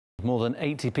More than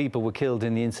 80 people were killed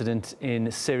in the incident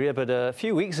in Syria, but a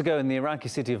few weeks ago in the Iraqi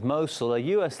city of Mosul, a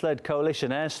US-led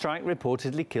coalition airstrike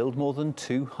reportedly killed more than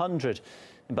 200.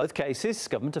 In both cases,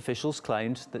 government officials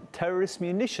claimed that terrorist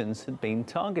munitions had been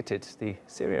targeted. The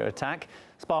Syria attack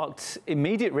sparked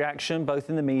immediate reaction both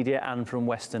in the media and from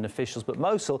Western officials, but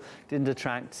Mosul didn't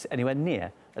attract anywhere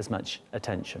near as much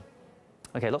attention.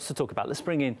 OK, lots to talk about. Let's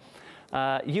bring in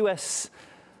US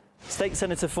State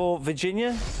Senator for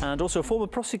Virginia and also a former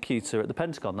prosecutor at the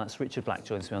Pentagon. That's Richard Black,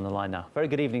 joins me on the line now. Very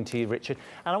good evening to you, Richard.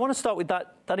 And I want to start with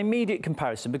that immediate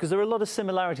comparison, because there are a lot of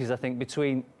similarities, I think,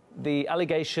 between the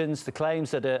allegations, the claims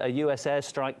that a US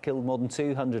airstrike killed more than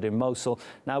 200 in Mosul.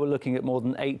 Now we're looking at more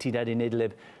than 80 dead in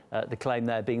Idlib, the claim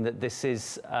there being that this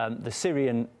is the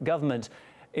Syrian government.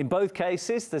 In both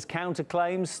cases, there's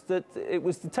counterclaims that it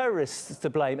was the terrorists to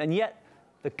blame, and yet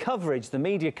the coverage, the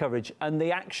media coverage, and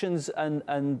the actions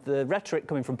and the rhetoric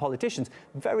coming from politicians,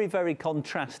 very, very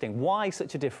contrasting. Why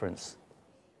such a difference?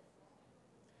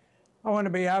 I want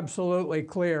to be absolutely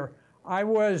clear. I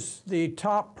was the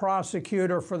top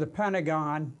prosecutor for the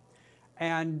Pentagon,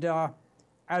 and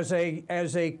as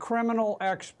a criminal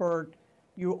expert,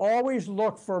 you always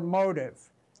look for motive.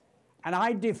 And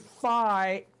I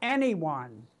defy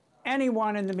anyone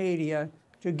in the media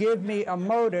to give me a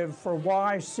motive for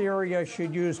why Syria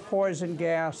should use poison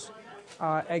gas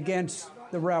against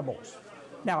the rebels.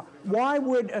 Now, why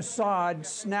would Assad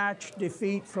snatch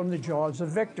defeat from the jaws of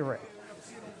victory?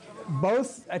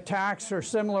 Both attacks are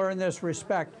similar in this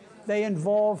respect. They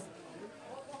involve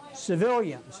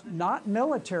civilians, not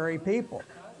military people.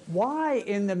 Why,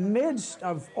 in the midst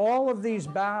of all of these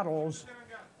battles,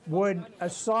 would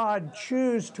Assad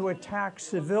choose to attack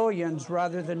civilians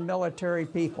rather than military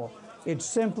people? It's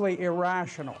simply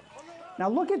irrational. Now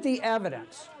look at the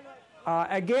evidence.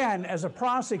 Again, as a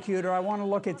prosecutor, I want to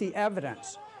look at the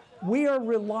evidence. We are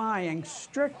relying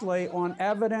strictly on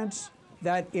evidence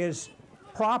that is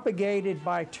propagated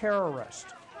by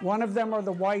terrorists. One of them are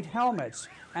the white helmets,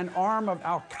 an arm of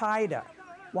Al-Qaeda.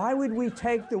 Why would we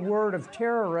take the word of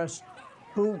terrorists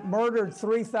who murdered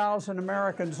 3,000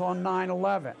 Americans on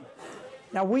 9/11?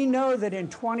 Now, we know that in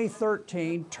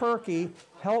 2013, Turkey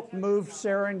helped move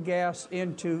sarin gas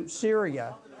into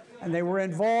Syria, and they were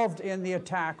involved in the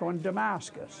attack on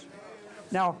Damascus.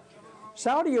 Now,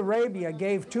 Saudi Arabia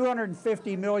gave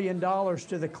 $250 million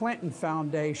to the Clinton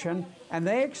Foundation, and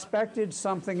they expected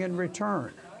something in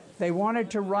return. They wanted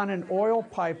to run an oil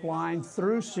pipeline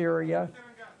through Syria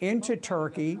into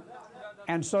Turkey,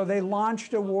 and so they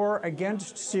launched a war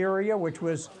against Syria, which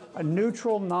was a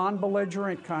neutral,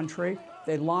 non-belligerent country.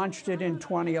 They launched it in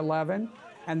 2011,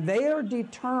 and they are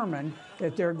determined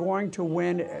that they're going to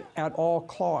win at all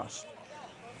costs.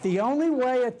 The only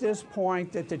way at this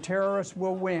point that the terrorists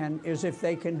will win is if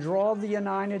they can draw the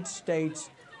United States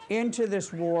into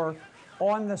this war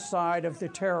on the side of the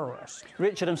terrorists.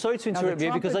 Richard, I'm sorry to interrupt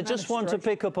you, because I just want to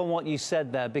pick up on what you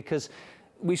said there, because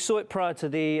we saw it prior to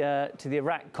the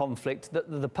Iraq conflict, that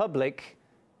the public,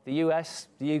 the US,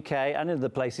 the UK, and other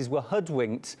places were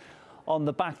hoodwinked on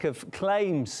the back of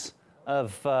claims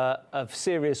of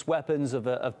serious weapons,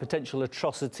 of potential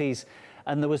atrocities,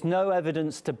 and there was no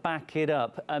evidence to back it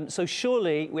up. So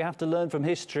surely we have to learn from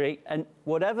history, and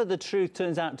whatever the truth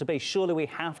turns out to be, surely we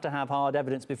have to have hard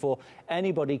evidence before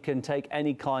anybody can take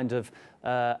any kind of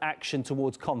action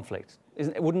towards conflict.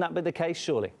 Wouldn't that be the case,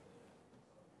 surely?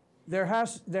 There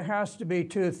has to be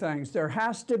two things. There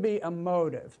has to be a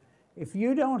motive. If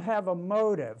you don't have a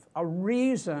motive, a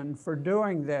reason for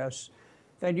doing this,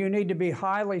 then you need to be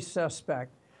highly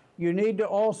suspect. You need to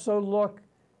also look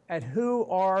at who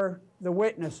are the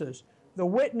witnesses. The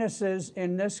witnesses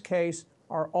in this case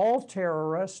are all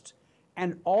terrorists,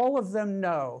 and all of them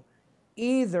know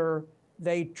either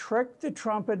they tricked the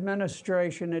Trump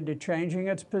administration into changing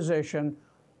its position,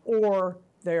 or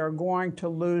they are going to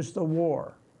lose the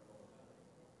war.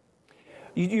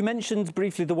 You mentioned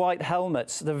briefly the white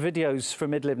helmets. The videos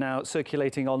from Idlib now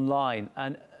circulating online,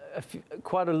 and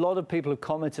quite a lot of people have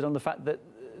commented on the fact that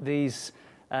these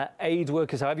aid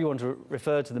workers, however you want to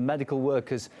refer to the medical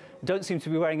workers, don't seem to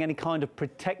be wearing any kind of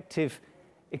protective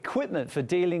equipment for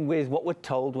dealing with what we're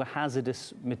told were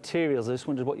hazardous materials. I just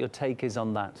wondered what your take is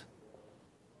on that.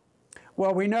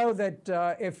 Well, we know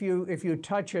that if you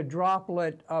touch a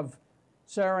droplet of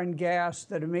sarin gas,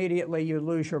 that immediately you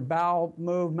lose your bowel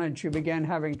movements, you begin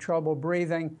having trouble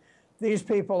breathing. These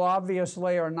people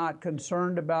obviously are not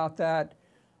concerned about that.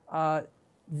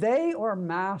 They are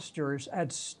masters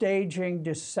at staging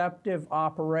deceptive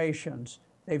operations.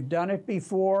 They've done it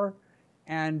before,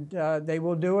 and they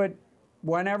will do it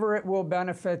whenever it will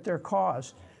benefit their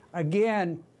cause.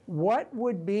 Again, what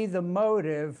would be the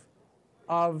motive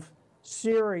of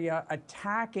Syria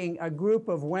attacking a group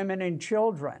of women and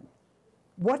children.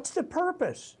 What's the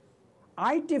purpose?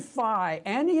 I defy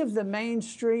any of the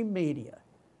mainstream media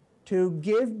to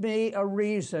give me a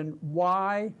reason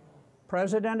why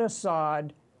President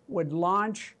Assad would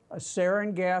launch a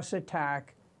sarin gas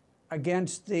attack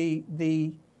against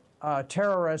the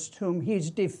terrorist whom he's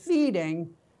defeating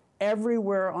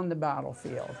everywhere on the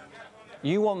battlefield.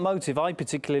 You want motive. I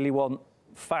particularly want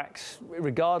facts.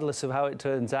 Regardless of how it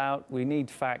turns out, we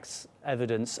need facts,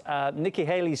 evidence. Nikki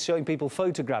Haley's showing people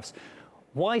photographs.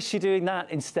 Why is she doing that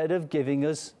instead of giving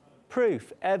us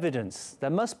proof, evidence? There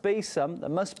must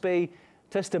be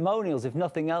testimonials, if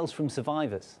nothing else, from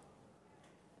survivors.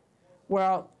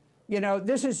 Well, you know,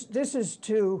 this is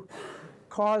to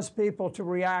cause people to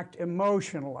react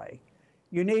emotionally.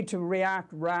 You need to react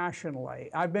rationally.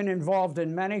 I've been involved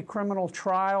in many criminal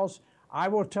trials. I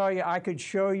will tell you, I could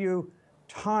show you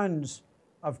tons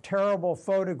of terrible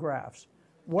photographs.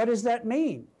 What does that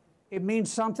mean? It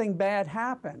means something bad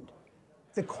happened.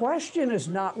 The question is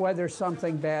not whether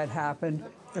something bad happened.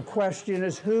 The question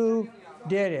is who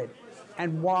did it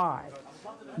and why.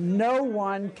 No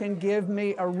one can give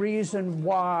me a reason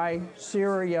why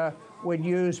Syria would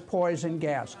use poison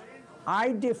gas.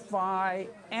 I defy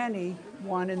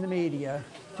anyone in the media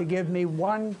to give me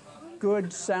one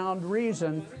good, sound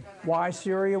reason why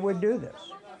Syria would do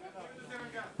this.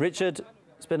 Richard,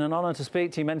 it's been an honour to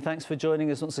speak to you. Many thanks for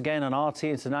joining us once again on RT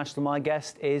International. My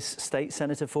guest is State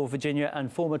Senator for Virginia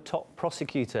and former top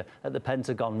prosecutor at the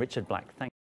Pentagon, Richard Black. Thank you.